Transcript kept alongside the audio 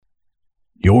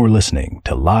You're listening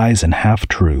to Lies and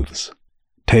Half-Truths,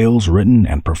 tales written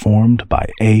and performed by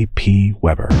A.P.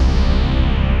 Weber.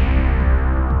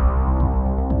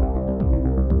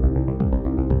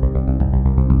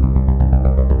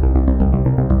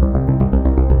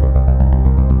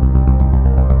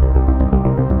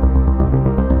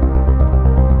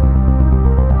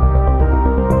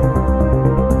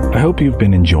 I hope you've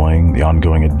been enjoying the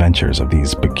ongoing adventures of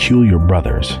these peculiar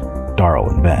brothers, Darl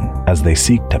and Ben, as they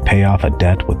seek to pay off a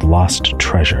debt with lost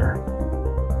treasure.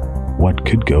 What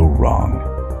could go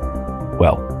wrong?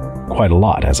 Well, quite a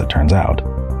lot, as it turns out.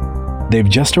 They've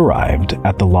just arrived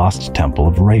at the lost temple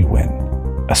of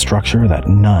Raywin, a structure that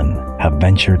none have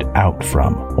ventured out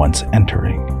from once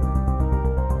entering.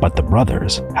 But the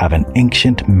brothers have an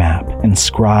ancient map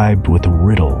inscribed with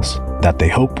riddles that they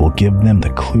hope will give them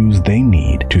the clues they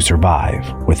need to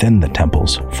survive within the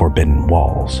temple's forbidden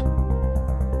walls.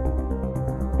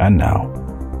 And now,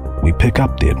 we pick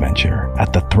up the adventure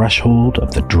at the threshold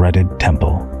of the dreaded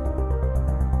temple.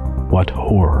 What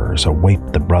horrors await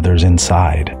the brothers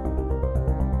inside?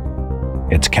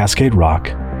 It's Cascade Rock,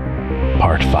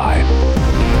 Part 5.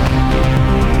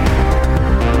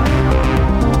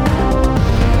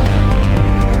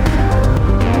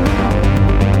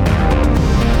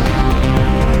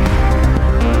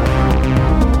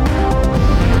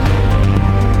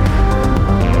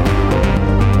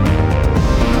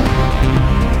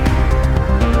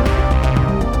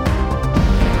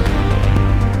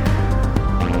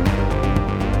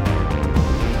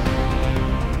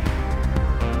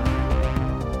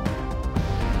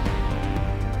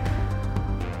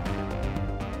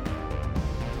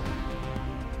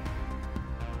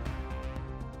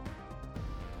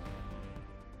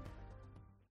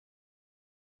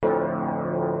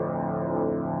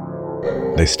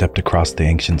 They stepped across the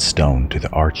ancient stone to the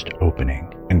arched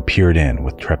opening and peered in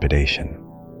with trepidation.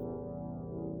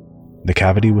 The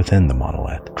cavity within the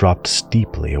monolith dropped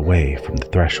steeply away from the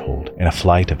threshold in a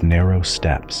flight of narrow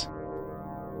steps.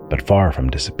 But far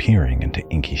from disappearing into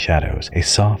inky shadows, a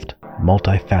soft,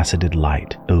 multifaceted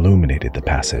light illuminated the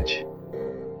passage.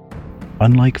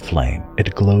 Unlike flame,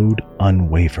 it glowed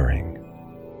unwavering.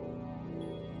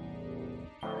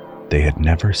 They had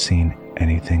never seen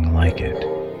anything like it.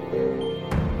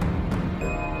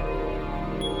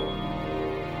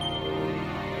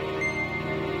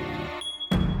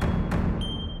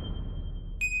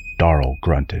 Darl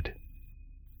grunted.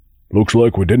 "Looks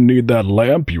like we didn't need that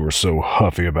lamp you were so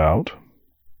huffy about,"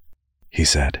 he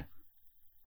said.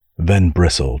 Then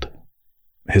bristled.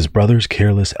 His brother's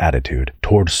careless attitude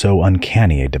toward so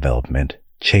uncanny a development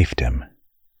chafed him.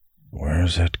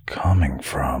 "Where's it coming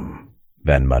from?"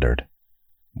 Ven muttered.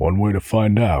 "One way to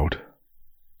find out,"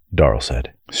 Darl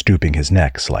said, stooping his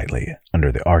neck slightly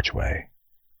under the archway.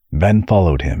 Ven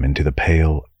followed him into the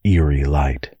pale, eerie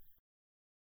light.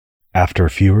 After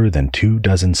fewer than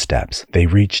 24 steps, they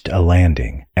reached a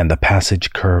landing, and the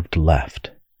passage curved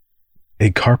left.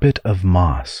 A carpet of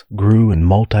moss grew in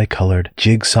multicolored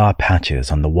jigsaw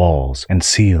patches on the walls and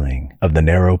ceiling of the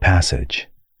narrow passage.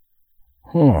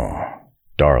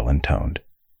 Darl intoned,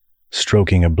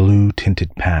 stroking a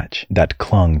blue-tinted patch that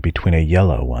clung between a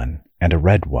yellow one and a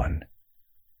red one.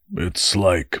 "It's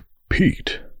like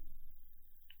peat.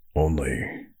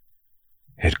 Only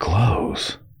it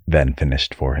glows," Ven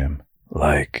finished for him.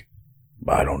 "Like,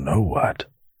 I don't know what."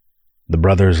 The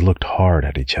brothers looked hard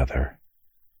at each other.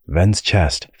 Ven's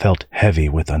chest felt heavy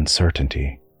with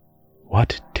uncertainty.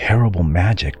 What terrible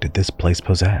magic did this place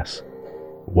possess?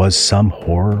 Was some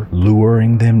horror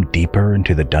luring them deeper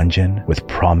into the dungeon with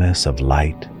promise of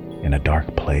light in a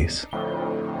dark place?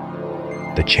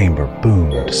 The chamber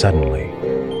boomed suddenly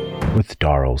with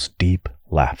Darl's deep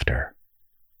laughter.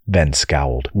 Ven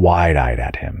scowled, wide-eyed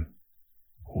at him.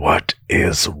 "What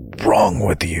is wrong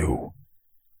with you?"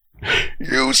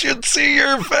 "You should see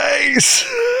your face,"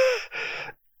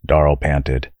 Darl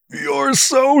panted. "You're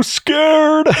so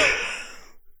scared.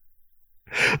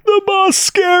 The boss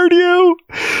scared you.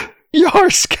 You're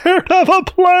scared of a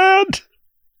plant."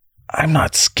 "I'm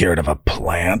not scared of a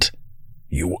plant,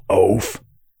 you oaf."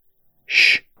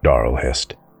 "Shh," Darl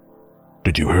hissed.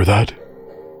 "Did you hear that?"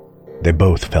 They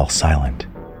both fell silent.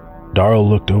 Darl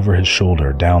looked over his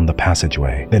shoulder down the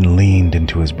passageway, then leaned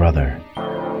into his brother.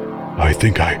 "I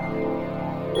think I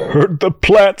heard the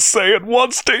plant say it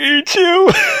wants to eat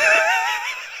you."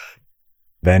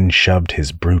 Ven shoved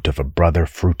his brute of a brother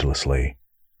fruitlessly.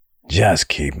 "Just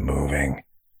keep moving."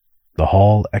 The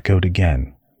hall echoed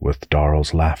again with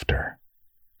Darl's laughter.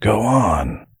 "Go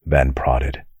on," Ven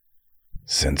prodded,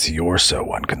 "since you're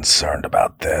so unconcerned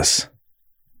about this."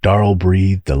 Darl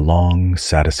breathed a long,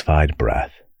 satisfied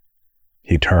breath.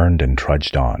 He turned and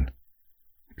trudged on.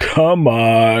 Come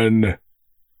on.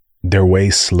 Their way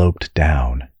sloped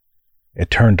down. It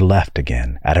turned left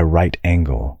again at a right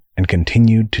angle and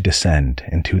continued to descend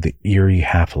into the eerie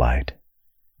half-light.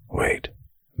 Wait,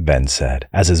 Ben said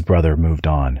as his brother moved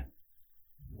on.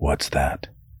 What's that?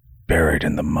 Buried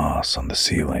in the moss on the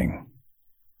ceiling.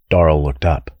 Darrell looked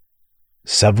up.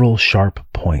 Several sharp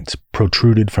points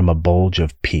protruded from a bulge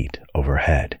of peat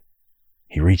overhead.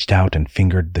 He reached out and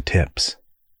fingered the tips.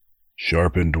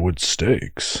 Sharpened wood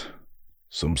stakes.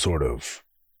 Some sort of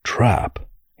trap,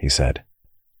 he said.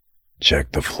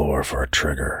 Check the floor for a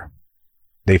trigger.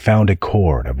 They found a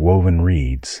cord of woven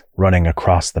reeds running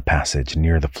across the passage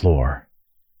near the floor.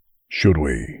 Should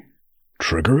we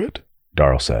trigger it?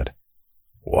 Darrell said.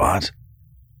 What?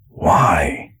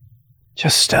 Why?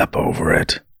 Just step over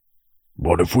it.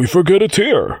 What if we forget it's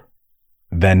here?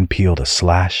 Then peeled a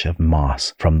slash of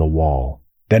moss from the wall,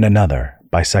 then another,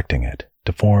 bisecting it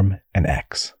to form an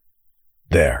X.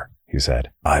 There, he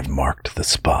said. I've marked the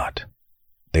spot.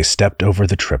 They stepped over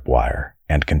the tripwire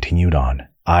and continued on,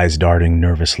 eyes darting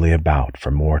nervously about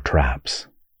for more traps.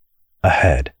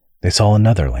 Ahead, they saw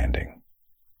another landing.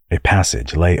 A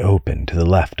passage lay open to the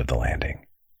left of the landing.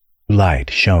 Light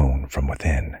shone from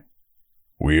within.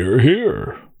 We're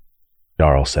here,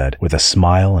 Darrell said with a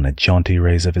smile and a jaunty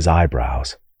raise of his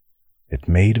eyebrows. It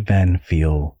made Ven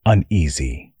feel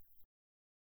uneasy.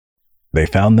 They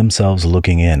found themselves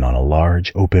looking in on a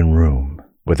large open room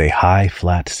with a high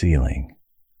flat ceiling.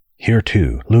 Here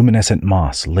too, luminescent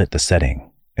moss lit the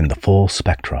setting in the full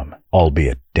spectrum,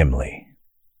 albeit dimly.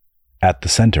 At the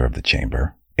center of the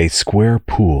chamber, a square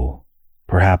pool,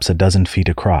 perhaps a dozen feet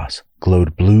across,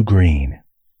 glowed blue-green.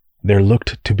 There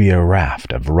looked to be a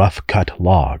raft of rough-cut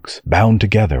logs bound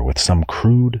together with some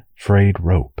crude, frayed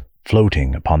rope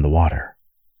floating upon the water.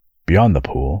 Beyond the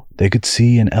pool, they could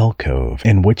see an alcove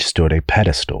in which stood a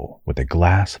pedestal with a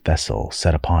glass vessel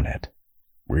set upon it.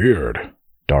 Weird,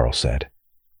 Darrell said.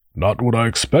 Not what I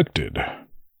expected.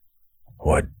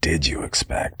 What did you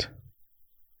expect?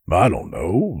 I don't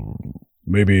know.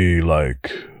 Maybe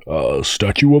like a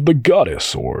statue of the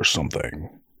goddess or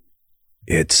something.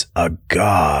 It's a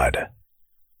god.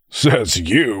 Says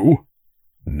you.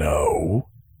 No,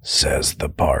 says the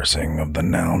parsing of the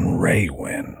noun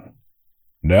Raywin.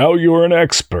 Now you're an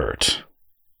expert.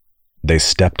 They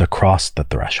stepped across the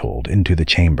threshold into the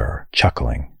chamber,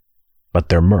 chuckling, but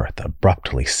their mirth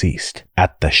abruptly ceased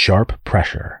at the sharp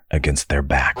pressure against their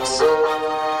backs.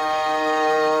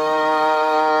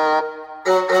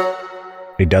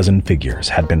 A dozen figures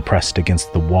had been pressed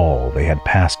against the wall they had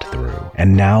passed through,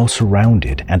 and now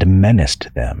surrounded and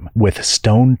menaced them with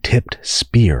stone-tipped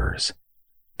spears.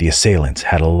 The assailants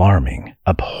had alarming,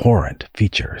 abhorrent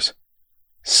features.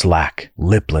 Slack,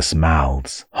 lipless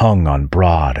mouths hung on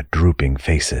broad, drooping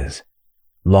faces.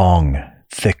 Long,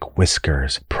 thick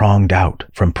whiskers pronged out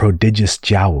from prodigious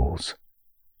jowls.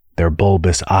 Their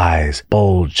bulbous eyes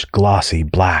bulged glossy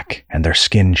black, and their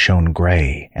skin shone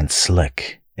gray and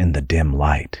slick in the dim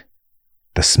light.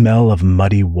 The smell of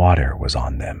muddy water was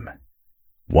on them.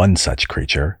 One such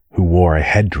creature, who wore a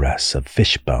headdress of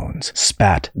fish bones,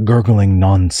 spat gurgling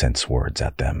nonsense words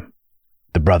at them.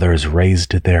 The brothers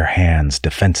raised their hands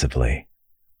defensively.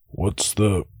 What's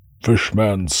the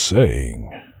fishman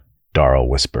saying? Darrell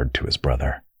whispered to his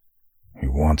brother. He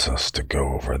wants us to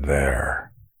go over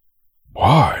there.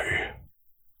 Why?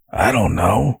 I don't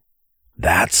know.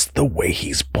 That's the way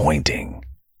he's pointing.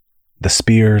 The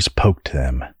spears poked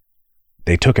them.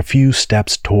 They took a few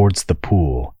steps towards the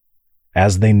pool.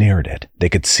 As they neared it, they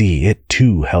could see it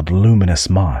too held luminous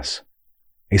moss.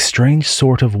 A strange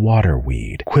sort of water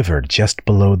weed quivered just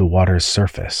below the water's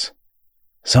surface.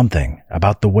 Something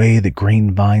about the way the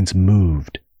green vines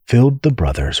moved filled the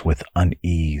brothers with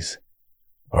unease.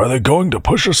 Are they going to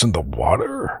push us in the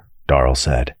water? Darrell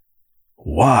said.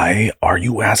 Why are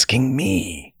you asking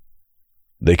me?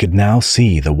 They could now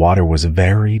see the water was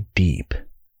very deep.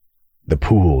 The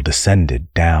pool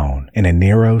descended down in a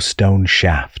narrow stone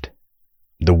shaft.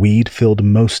 The weed filled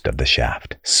most of the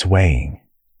shaft, swaying,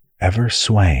 ever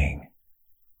swaying.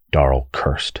 Darrell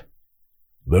cursed.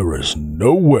 There is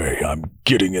no way I'm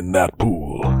getting in that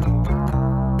pool.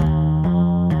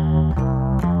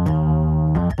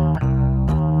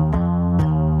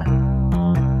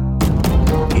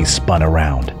 He spun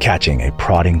around, catching a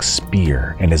prodding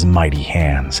spear in his mighty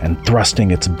hands and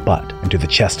thrusting its butt into the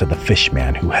chest of the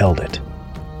fishman who held it.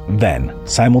 Then,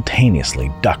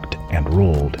 simultaneously ducked and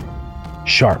rolled.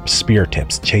 Sharp spear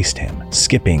tips chased him,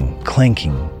 skipping,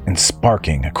 clanking, and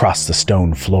sparking across the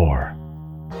stone floor.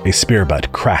 A spear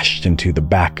butt crashed into the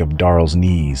back of Darrell's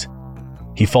knees.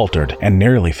 He faltered and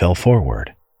nearly fell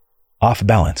forward. Off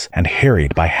balance and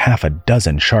harried by half a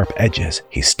dozen sharp edges,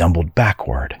 he stumbled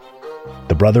backward.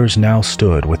 The brothers now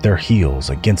stood with their heels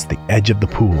against the edge of the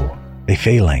pool, a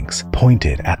phalanx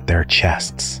pointed at their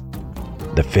chests.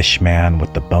 The fishman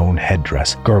with the bone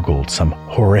headdress gurgled some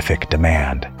horrific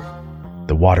demand.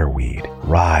 The waterweed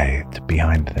writhed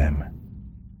behind them,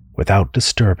 without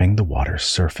disturbing the water's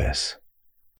surface.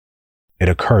 It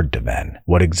occurred to Ven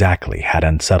what exactly had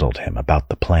unsettled him about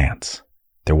the plants.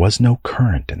 There was no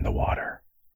current in the water.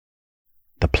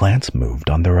 The plants moved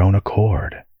on their own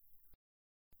accord.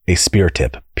 A spear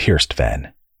tip pierced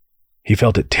Ven. He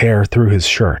felt it tear through his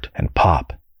shirt and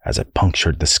pop as it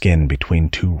punctured the skin between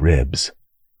two ribs.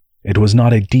 It was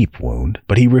not a deep wound,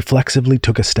 but he reflexively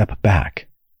took a step back.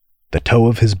 The toe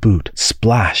of his boot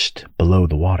splashed below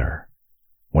the water.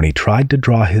 When he tried to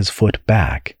draw his foot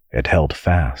back, it held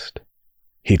fast.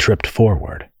 He tripped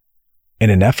forward. In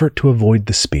an effort to avoid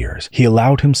the spears, he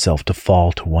allowed himself to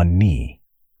fall to one knee.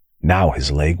 Now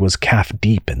his leg was calf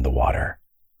deep in the water.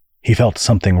 He felt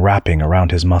something wrapping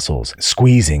around his muscles,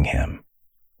 squeezing him.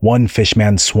 One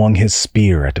fishman swung his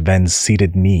spear at Ven's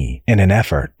seated knee in an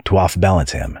effort to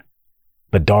off-balance him,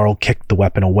 but Darl kicked the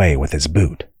weapon away with his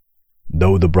boot.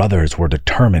 Though the brothers were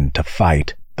determined to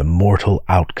fight, the mortal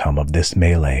outcome of this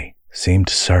melee seemed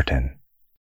certain.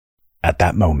 At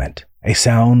that moment, a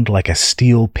sound like a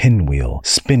steel pinwheel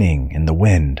spinning in the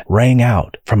wind rang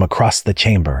out from across the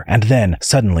chamber and then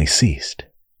suddenly ceased.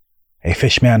 A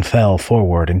fishman fell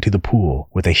forward into the pool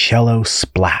with a shallow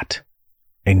splat,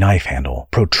 a knife handle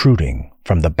protruding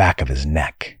from the back of his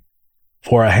neck.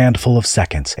 For a handful of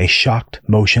seconds, a shocked,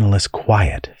 motionless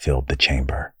quiet filled the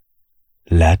chamber.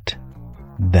 "Let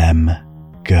them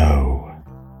go,"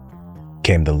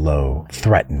 came the low,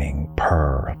 threatening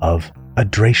purr of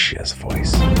Adracia's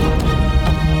voice.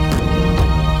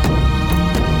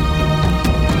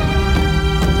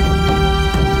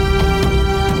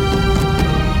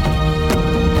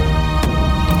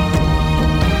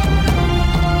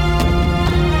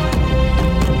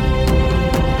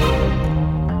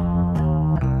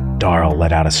 Darl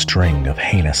let out a string of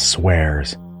heinous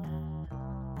swears.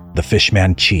 The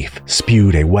fishman chief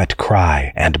spewed a wet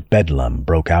cry, and bedlam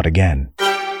broke out again.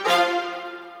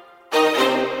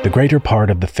 The greater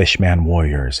part of the fishman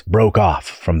warriors broke off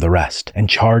from the rest and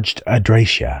charged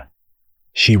Adracia.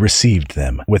 She received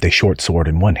them with a short sword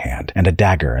in one hand and a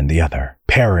dagger in the other,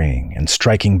 parrying and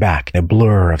striking back a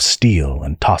blur of steel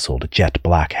and tousled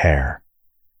jet-black hair.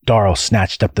 Darl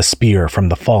snatched up the spear from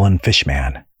the fallen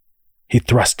fishman. He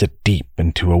thrust it deep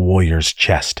into a warrior's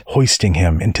chest, hoisting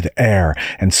him into the air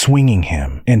and swinging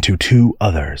him into two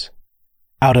others.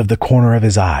 Out of the corner of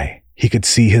his eye, he could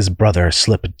see his brother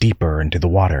slip deeper into the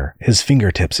water, his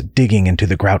fingertips digging into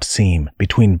the grout seam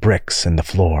between bricks and the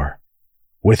floor.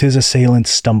 With his assailant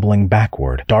stumbling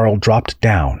backward, Darl dropped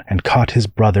down and caught his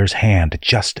brother's hand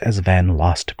just as Ven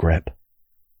lost grip.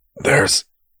 "There's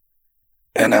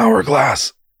an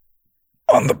hourglass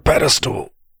on the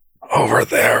pedestal over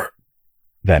there,"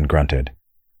 Ven grunted.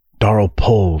 Darl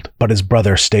pulled, but his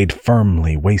brother stayed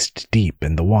firmly waist-deep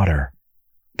in the water.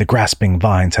 The grasping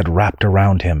vines had wrapped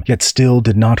around him, yet still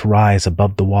did not rise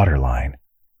above the waterline.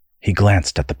 He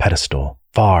glanced at the pedestal,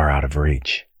 far out of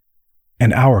reach.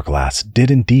 An hourglass did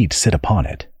indeed sit upon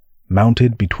it,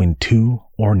 mounted between two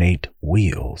ornate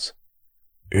wheels.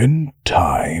 "In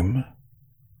time,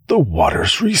 the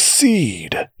waters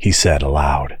recede," he said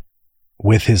aloud.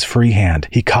 With his free hand,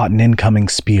 he caught an incoming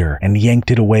spear and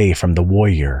yanked it away from the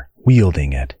warrior,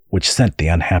 wielding it, which sent the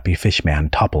unhappy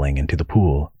fishman toppling into the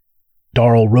pool.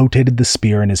 Darl rotated the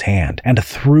spear in his hand and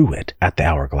threw it at the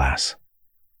hourglass.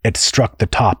 It struck the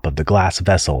top of the glass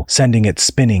vessel, sending it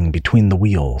spinning between the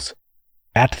wheels.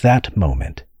 At that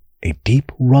moment, a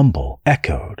deep rumble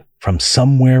echoed from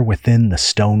somewhere within the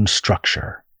stone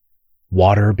structure.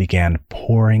 Water began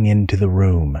pouring into the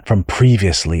room from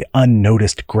previously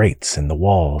unnoticed grates in the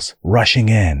walls, rushing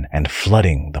in and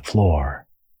flooding the floor.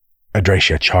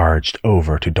 Adracia charged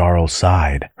over to Darl's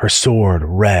side, her sword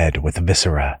red with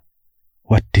viscera.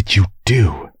 "What did you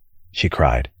do?" she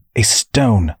cried. "A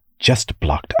stone just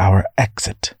blocked our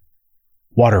exit."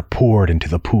 Water poured into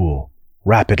the pool,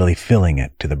 rapidly filling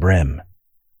it to the brim.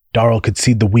 Darl could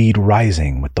see the weed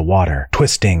rising with the water,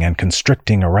 twisting and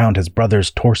constricting around his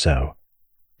brother's torso.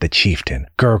 The chieftain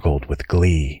gurgled with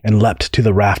glee and leapt to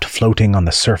the raft floating on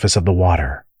the surface of the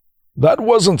water. "That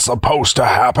wasn't supposed to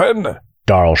happen,"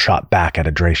 Darl shot back at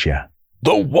Adracia.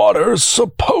 "The water's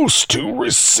supposed to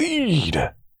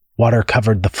recede." Water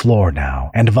covered the floor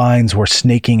now, and vines were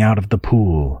snaking out of the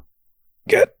pool.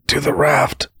 "Get to the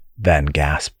raft," Ven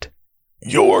gasped.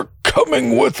 "You're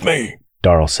coming with me,"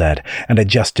 Darl said, and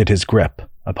adjusted his grip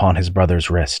upon his brother's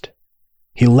wrist.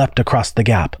 He leapt across the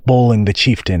gap, bowling the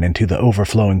chieftain into the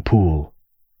overflowing pool.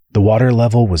 The water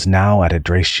level was now at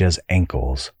Adracia's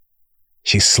ankles.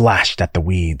 She slashed at the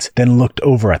weeds, then looked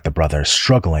over at the brothers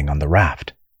struggling on the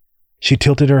raft. She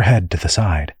tilted her head to the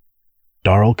side.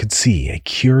 Darl could see a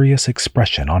curious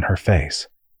expression on her face.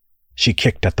 She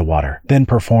kicked at the water, then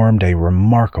performed a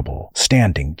remarkable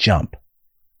standing jump.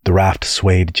 The raft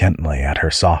swayed gently at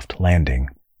her soft landing.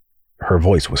 Her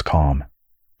voice was calm.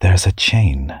 "There's a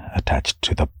chain attached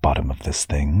to the bottom of this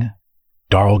thing."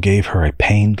 Darl gave her a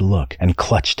pained look and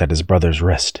clutched at his brother's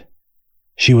wrist.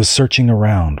 She was searching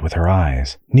around with her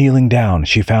eyes. Kneeling down,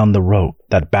 she found the rope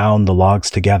that bound the logs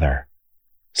together.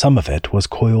 Some of it was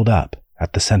coiled up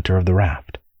at the center of the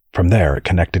raft. From there, it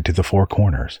connected to the four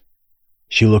corners.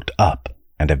 She looked up,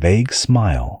 and a vague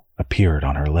smile appeared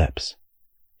on her lips.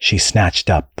 She snatched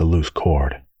up the loose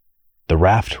cord. The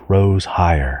raft rose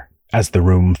higher as the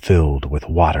room filled with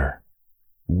water.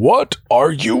 "What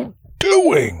are you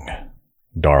doing?"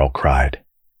 Darl cried.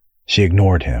 She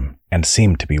ignored him and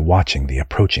seemed to be watching the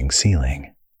approaching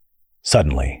ceiling.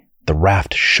 Suddenly, the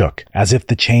raft shook as if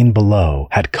the chain below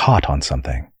had caught on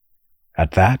something.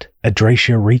 At that,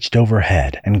 Adracia reached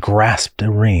overhead and grasped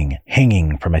a ring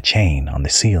hanging from a chain on the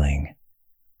ceiling.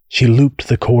 She looped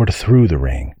the cord through the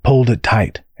ring, pulled it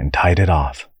tight, and tied it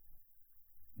off.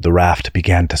 The raft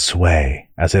began to sway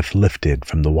as if lifted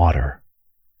from the water.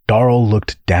 Darl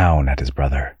looked down at his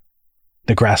brother.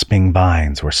 The grasping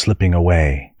vines were slipping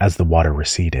away as the water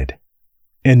receded.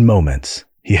 In moments,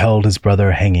 he held his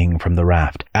brother hanging from the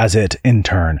raft as it, in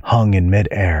turn, hung in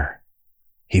mid-air.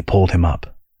 He pulled him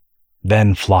up,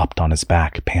 then flopped on his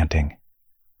back, panting.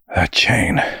 "That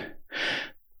chain.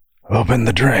 Open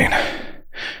the drain,"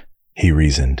 he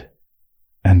reasoned.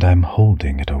 "And I'm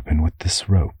holding it open with this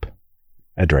rope,"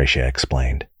 Adracia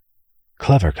explained.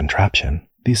 "Clever contraption.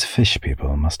 These fish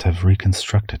people must have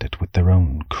reconstructed it with their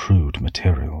own crude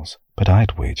materials, but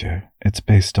I'd wager it's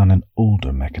based on an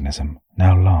older mechanism,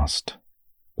 now lost."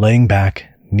 Laying back,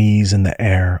 knees in the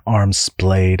air, arms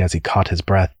splayed as he caught his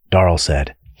breath, Darl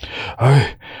said,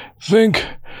 "I think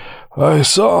I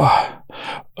saw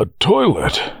a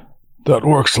toilet that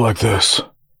works like this.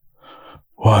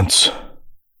 Once."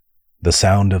 The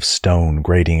sound of stone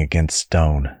grating against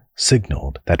stone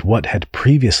signaled that what had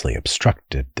previously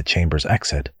obstructed the chamber's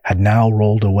exit had now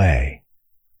rolled away.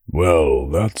 "Well,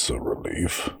 that's a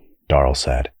relief," Darl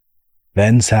said,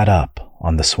 then sat up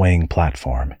on the swaying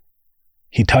platform.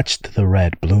 He touched the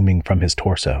red blooming from his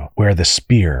torso, where the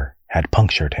spear had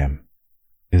punctured him.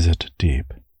 "Is it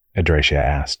deep?" Adracia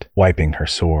asked, wiping her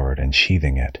sword and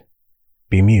sheathing it.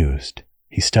 Bemused,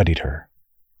 he studied her.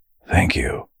 "Thank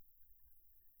you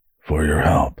for your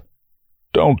help."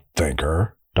 "Don't thank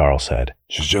her," Darl said.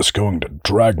 "She's just going to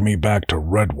drag me back to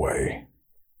Redway."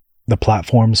 The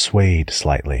platform swayed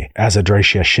slightly as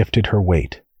Adracia shifted her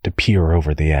weight to peer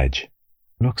over the edge.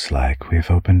 "Looks like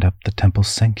we've opened up the temple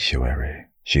sanctuary,"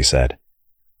 she said.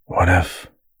 "What if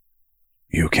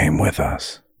you came with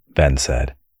us?" Ben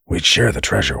said. "We'd share the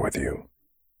treasure with you.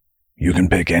 You can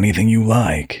pick anything you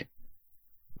like."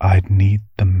 "I'd need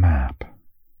the map,"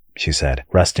 she said,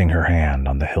 resting her hand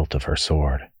on the hilt of her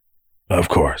sword. "Of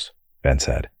course," Ben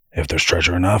said. "If there's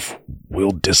treasure enough,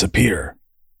 we'll disappear.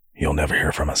 You'll never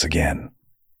hear from us again."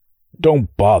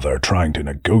 "Don't bother trying to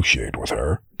negotiate with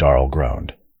her," Darl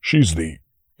groaned. "She's the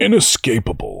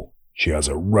inescapable. She has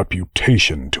a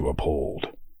reputation to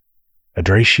uphold."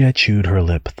 Adracia chewed her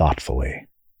lip thoughtfully.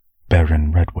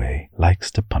 "Baron Redway likes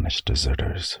to punish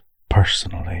deserters,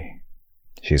 personally,"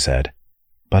 she said.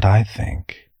 "But I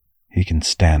think he can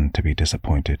stand to be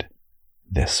disappointed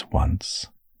this once."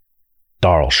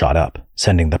 Darl shot up,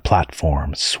 sending the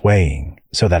platform swaying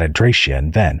so that Adracia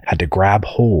and Ven had to grab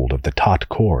hold of the taut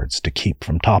cords to keep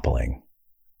from toppling.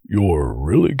 "You're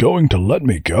really going to let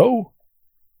me go?"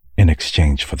 "In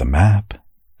exchange for the map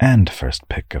and first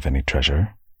pick of any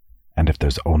treasure. And if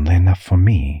there's only enough for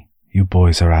me, you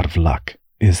boys are out of luck.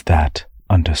 Is that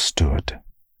understood?"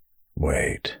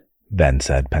 "Wait," Ven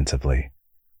said pensively.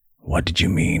 "What did you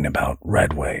mean about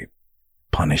Redway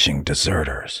punishing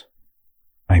deserters?"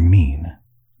 "I mean,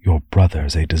 your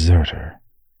brother's a deserter,"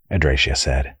 Adracia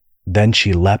said. Then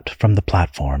she leapt from the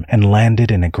platform and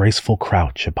landed in a graceful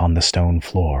crouch upon the stone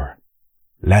floor.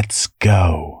 "Let's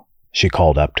go," she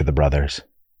called up to the brothers.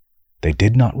 They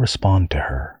did not respond to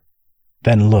her.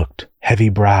 Ven looked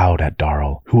heavy-browed at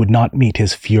Darl, who would not meet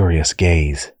his furious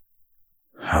gaze.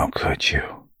 "How could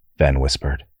you?" Ven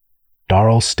whispered.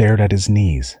 Darl stared at his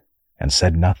knees and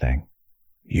said nothing.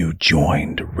 "You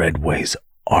joined Redway's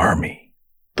army,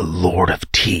 the Lord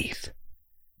of Teeth.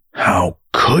 How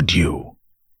could you?"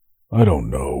 "I don't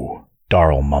know,"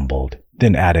 Darl mumbled,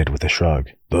 then added with a shrug.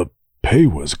 "The pay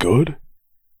was good.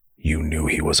 You knew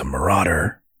he was a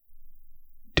marauder.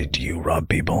 Did you rob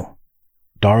people?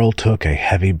 Darl took a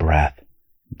heavy breath.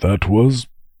 That was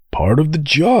part of the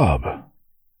job.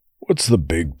 What's the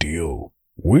big deal?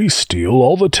 We steal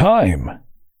all the time.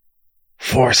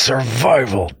 For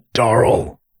survival,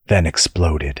 Darl, Ven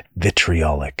exploded,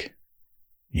 vitriolic.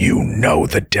 You know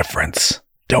the difference.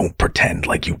 Don't pretend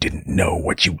like you didn't know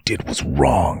what you did was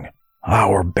wrong.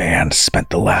 Our band spent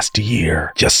the last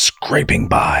year just scraping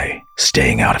by,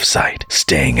 staying out of sight,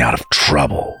 staying out of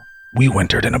trouble. We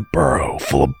wintered in a burrow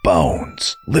full of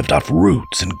bones, lived off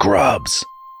roots and grubs.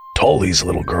 Tully's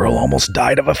little girl almost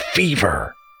died of a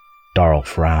fever. Darl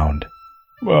frowned.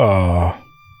 The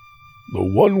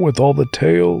one with all the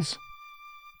tails?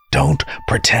 Don't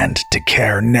pretend to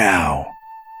care now.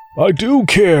 I do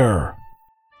care.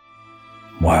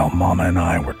 While Mama and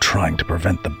I were trying to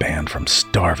prevent the band from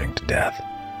starving to death,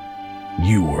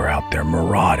 you were out there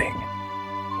marauding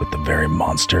with the very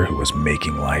monster who was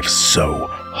making life so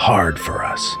hard for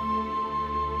us.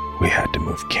 We had to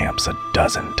move camps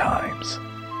 12 times,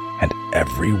 and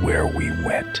everywhere we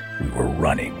went, we were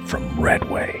running from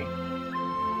Redway.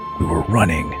 We were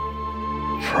running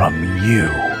from you.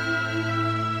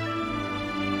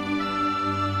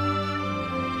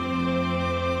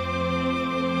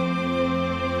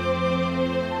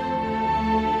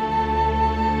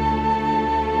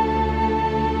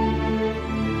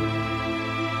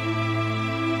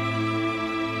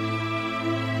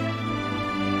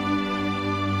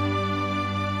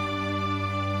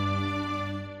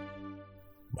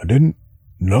 I didn't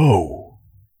know.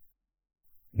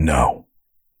 No,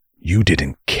 you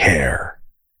didn't care.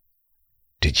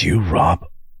 Did you rob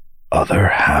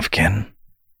other Havkin?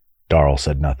 Darl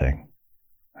said nothing.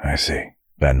 I see,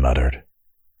 Ven muttered.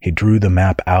 He drew the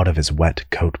map out of his wet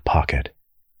coat pocket.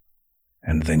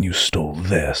 And then you stole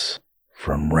this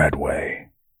from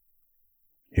Redway.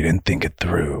 You didn't think it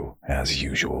through, as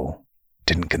usual.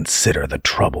 Didn't consider the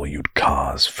trouble you'd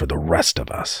cause for the rest of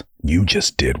us. You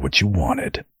just did what you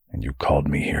wanted, and you called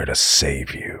me here to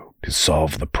save you, to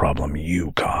solve the problem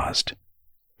you caused,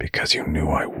 because you knew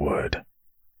I would.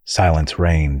 Silence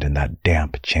reigned in that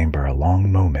damp chamber a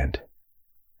long moment.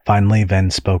 Finally,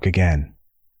 Ven spoke again.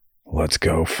 Let's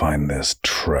go find this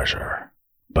treasure.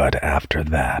 But after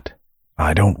that,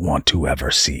 I don't want to ever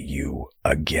see you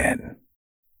again.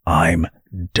 I'm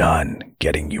done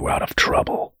getting you out of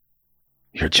trouble.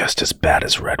 You're just as bad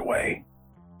as Redway.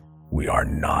 We are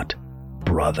not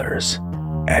brothers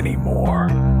anymore.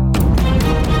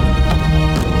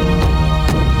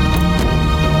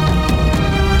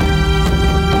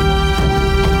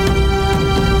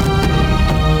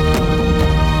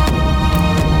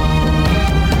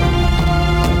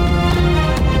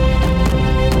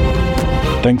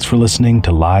 Thanks for listening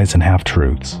to Lies and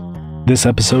Half-Truths. This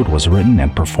episode was written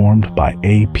and performed by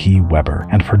A.P. Weber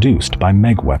and produced by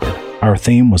Meg Weber. Our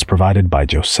theme was provided by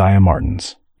Josiah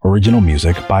Martins. Original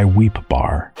music by Weep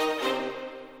Bar.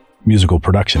 Musical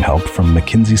production help from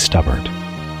Mackenzie Stubbart.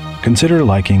 Consider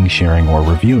liking, sharing, or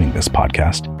reviewing this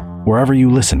podcast wherever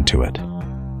you listen to it.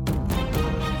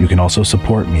 You can also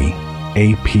support me,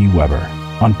 A.P. Weber,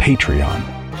 on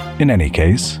Patreon. In any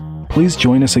case, please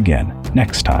join us again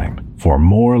next time for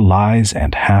more Lies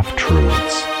and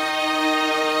Half-Truths.